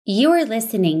You are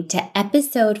listening to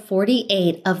episode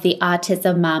 48 of the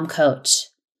Autism Mom Coach,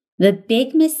 the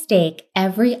big mistake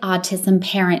every autism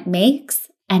parent makes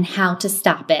and how to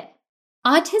stop it.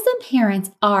 Autism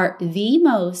parents are the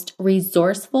most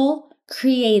resourceful,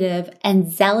 creative,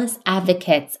 and zealous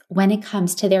advocates when it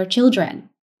comes to their children.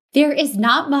 There is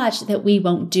not much that we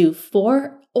won't do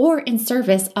for or in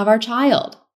service of our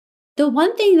child. The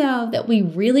one thing, though, that we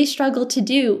really struggle to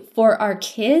do for our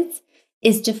kids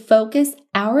is to focus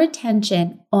our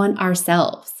attention on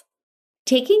ourselves.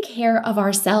 Taking care of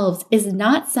ourselves is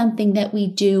not something that we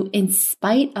do in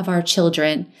spite of our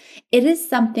children. It is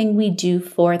something we do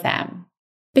for them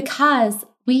because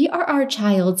we are our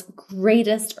child's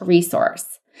greatest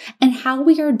resource, and how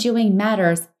we are doing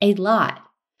matters a lot.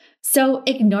 So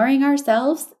ignoring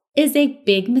ourselves is a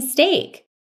big mistake.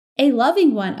 A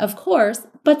loving one, of course,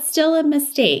 but still a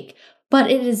mistake. But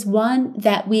it is one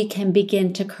that we can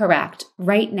begin to correct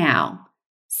right now.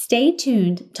 Stay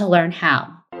tuned to learn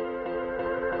how.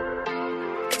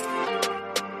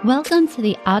 Welcome to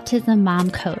the Autism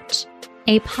Mom Coach,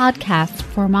 a podcast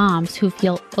for moms who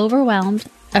feel overwhelmed,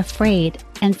 afraid,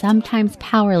 and sometimes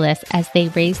powerless as they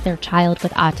raise their child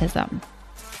with autism.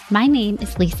 My name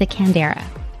is Lisa Candera.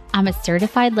 I'm a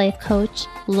certified life coach,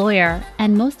 lawyer,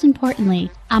 and most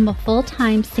importantly, I'm a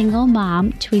full-time single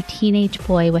mom to a teenage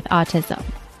boy with autism.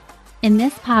 In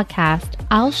this podcast,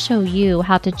 I'll show you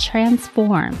how to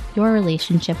transform your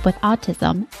relationship with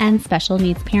autism and special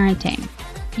needs parenting.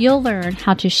 You'll learn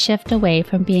how to shift away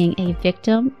from being a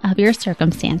victim of your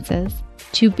circumstances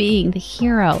to being the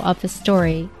hero of the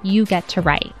story you get to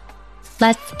write.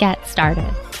 Let's get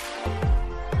started.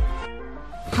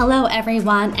 Hello,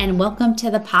 everyone, and welcome to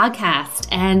the podcast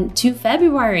and to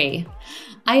February.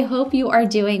 I hope you are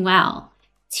doing well.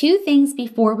 2 things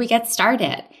before we get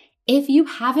started. If you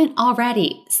haven't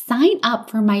already, sign up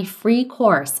for my free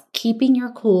course, Keeping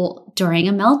Your Cool During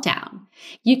a Meltdown.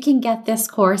 You can get this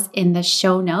course in the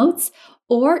show notes,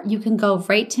 or you can go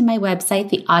right to my website,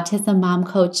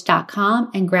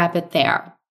 theautismmomcoach.com, and grab it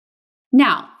there.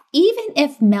 Now, even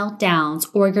if meltdowns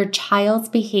or your child's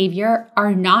behavior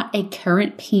are not a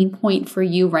current pain point for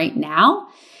you right now,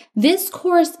 this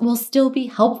course will still be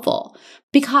helpful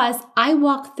because I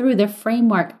walk through the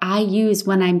framework I use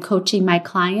when I'm coaching my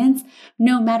clients,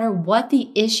 no matter what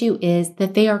the issue is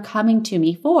that they are coming to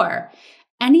me for.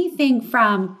 Anything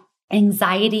from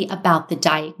anxiety about the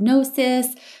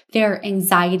diagnosis, their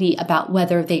anxiety about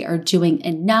whether they are doing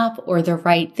enough or the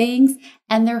right things,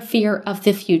 and their fear of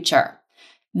the future.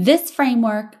 This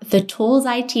framework, the tools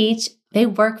I teach, they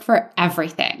work for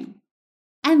everything.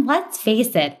 And let's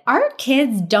face it, our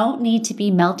kids don't need to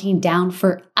be melting down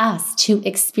for us to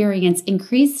experience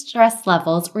increased stress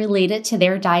levels related to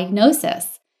their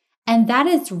diagnosis. And that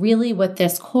is really what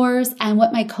this course and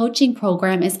what my coaching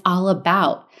program is all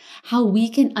about. How we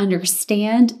can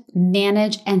understand,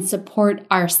 manage, and support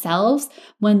ourselves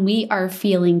when we are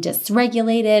feeling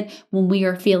dysregulated, when we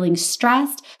are feeling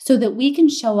stressed, so that we can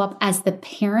show up as the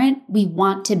parent we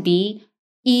want to be,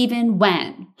 even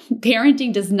when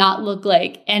parenting does not look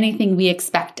like anything we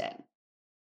expected.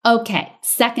 Okay,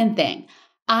 second thing,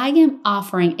 I am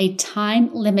offering a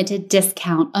time-limited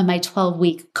discount on my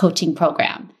 12-week coaching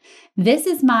program. This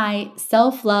is my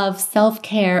self-love,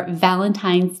 self-care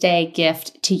Valentine's Day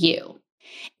gift to you.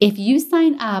 If you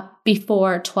sign up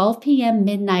before 12 p.m.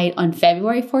 midnight on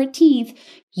February 14th,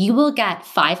 you will get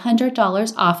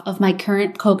 $500 off of my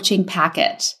current coaching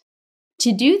package.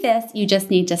 To do this, you just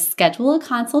need to schedule a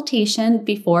consultation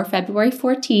before February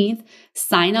 14th,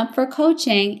 sign up for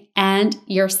coaching, and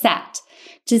you're set.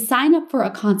 To sign up for a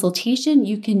consultation,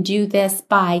 you can do this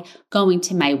by going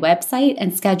to my website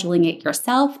and scheduling it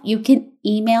yourself. You can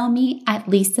email me at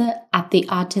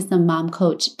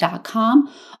lisa@theautismmomcoach.com,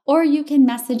 or you can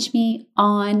message me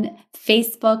on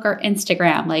Facebook or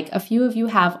Instagram, like a few of you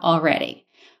have already.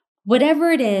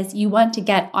 Whatever it is, you want to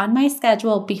get on my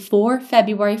schedule before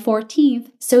February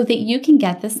 14th so that you can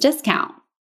get this discount.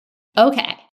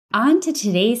 Okay, on to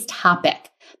today's topic,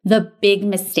 the big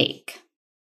mistake.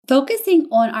 Focusing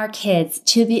on our kids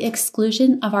to the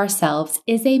exclusion of ourselves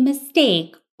is a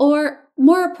mistake, or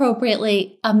more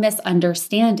appropriately, a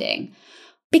misunderstanding,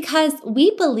 because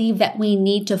we believe that we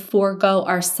need to forego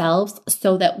ourselves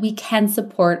so that we can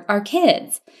support our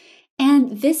kids.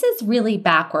 And this is really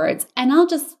backwards. And I'll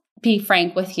just be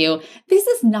frank with you, this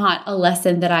is not a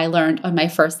lesson that I learned on my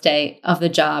first day of the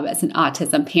job as an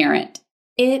autism parent.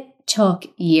 It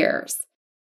took years.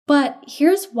 But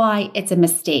here's why it's a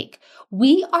mistake.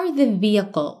 We are the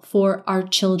vehicle for our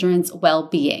children's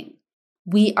well-being.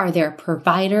 We are their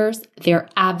providers, their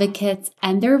advocates,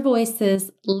 and their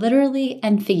voices, literally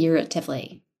and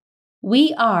figuratively.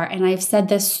 We are, and I've said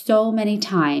this so many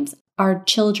times, our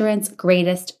children's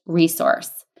greatest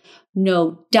resource.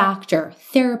 No doctor,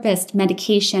 therapist,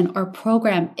 medication, or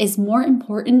program is more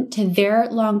important to their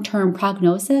long-term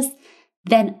prognosis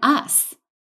than us.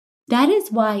 That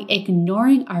is why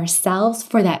ignoring ourselves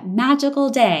for that magical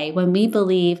day when we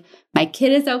believe my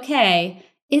kid is okay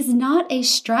is not a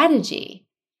strategy.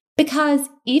 Because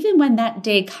even when that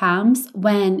day comes,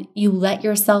 when you let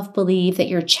yourself believe that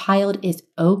your child is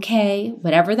okay,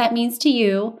 whatever that means to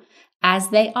you, as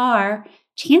they are,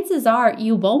 chances are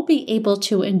you won't be able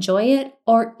to enjoy it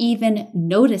or even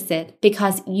notice it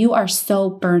because you are so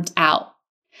burnt out.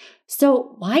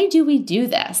 So why do we do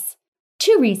this?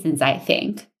 2 reasons, I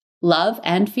think. Love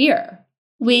and fear.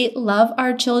 We love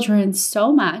our children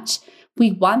so much.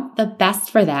 We want the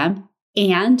best for them,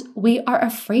 and we are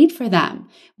afraid for them.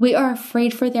 We are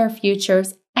afraid for their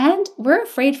futures, and we're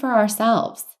afraid for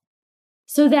ourselves.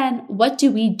 So then what do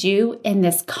we do in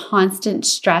this constant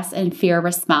stress and fear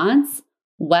response?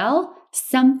 Well,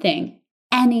 something,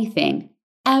 anything,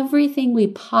 everything we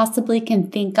possibly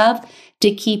can think of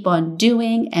to keep on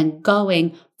doing and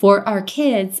going for our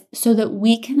kids so that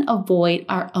we can avoid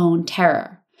our own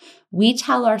terror. We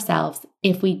tell ourselves,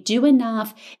 if we do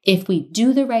enough, if we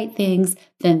do the right things,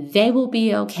 then they will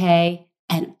be okay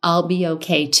and I'll be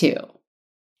okay too.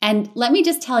 And let me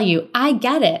just tell you, I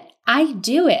get it. I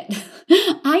do it.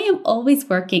 I am always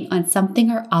working on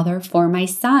something or other for my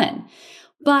son.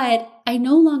 But I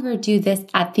no longer do this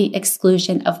at the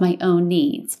exclusion of my own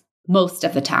needs most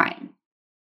of the time.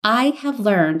 I have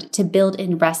learned to build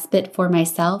in respite for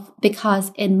myself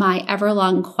because in my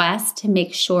ever-long quest to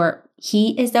make sure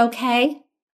he is okay,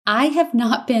 I have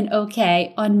not been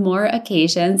okay on more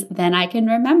occasions than I can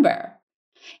remember.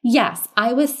 Yes,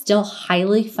 I was still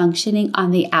highly functioning on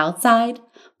the outside,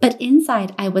 but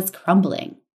inside I was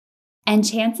crumbling. And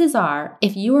chances are,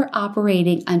 if you are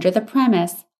operating under the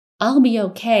premise, I'll be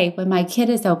okay when my kid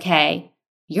is okay,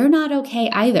 you're not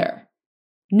okay either.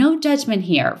 No judgment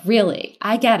here, really.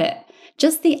 I get it.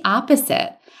 Just the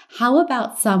opposite. How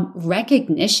about some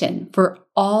recognition for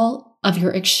all of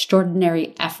your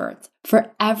extraordinary efforts,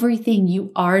 for everything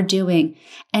you are doing,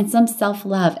 and some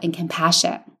self-love and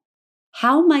compassion?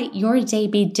 How might your day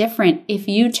be different if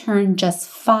you turn just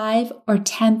 5 or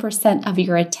 10% of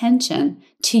your attention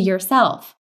to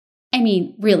yourself? I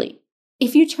mean, really.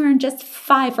 If you turn just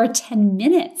 5 or 10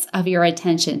 minutes of your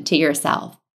attention to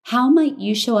yourself, how might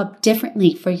you show up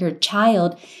differently for your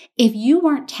child if you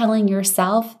weren't telling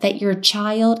yourself that your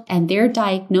child and their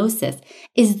diagnosis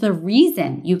is the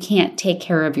reason you can't take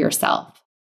care of yourself?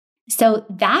 So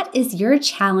that is your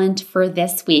challenge for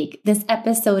this week. This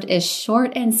episode is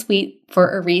short and sweet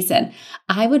for a reason.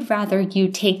 I would rather you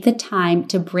take the time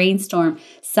to brainstorm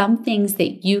some things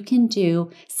that you can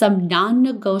do, some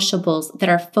non-negotiables that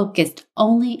are focused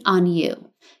only on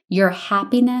you, your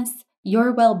happiness,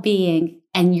 your well-being,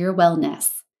 and your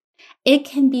wellness. It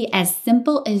can be as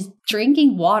simple as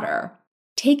drinking water,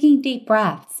 taking deep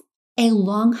breaths, a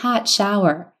long hot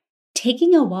shower,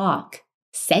 taking a walk,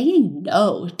 saying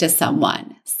no to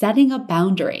someone, setting a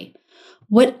boundary.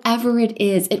 Whatever it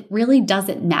is, it really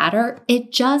doesn't matter.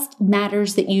 It just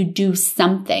matters that you do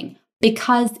something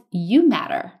because you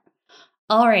matter.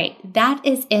 All right, that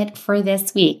is it for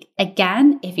this week.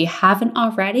 Again, if you haven't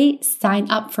already, sign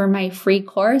up for my free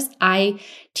course. I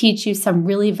teach you some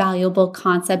really valuable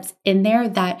concepts in there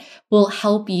that will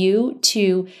help you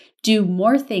to do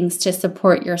more things to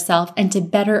support yourself and to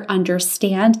better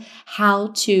understand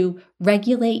how to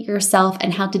regulate yourself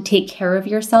and how to take care of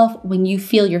yourself when you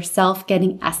feel yourself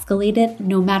getting escalated,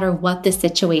 no matter what the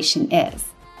situation is.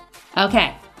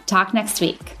 Okay, talk next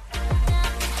week.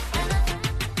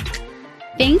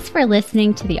 Thanks for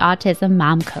listening to the Autism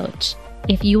Mom Coach.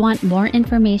 If you want more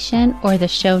information or the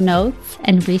show notes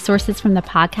and resources from the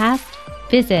podcast,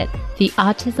 visit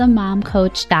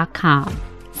theautismmomcoach.com.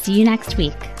 See you next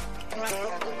week.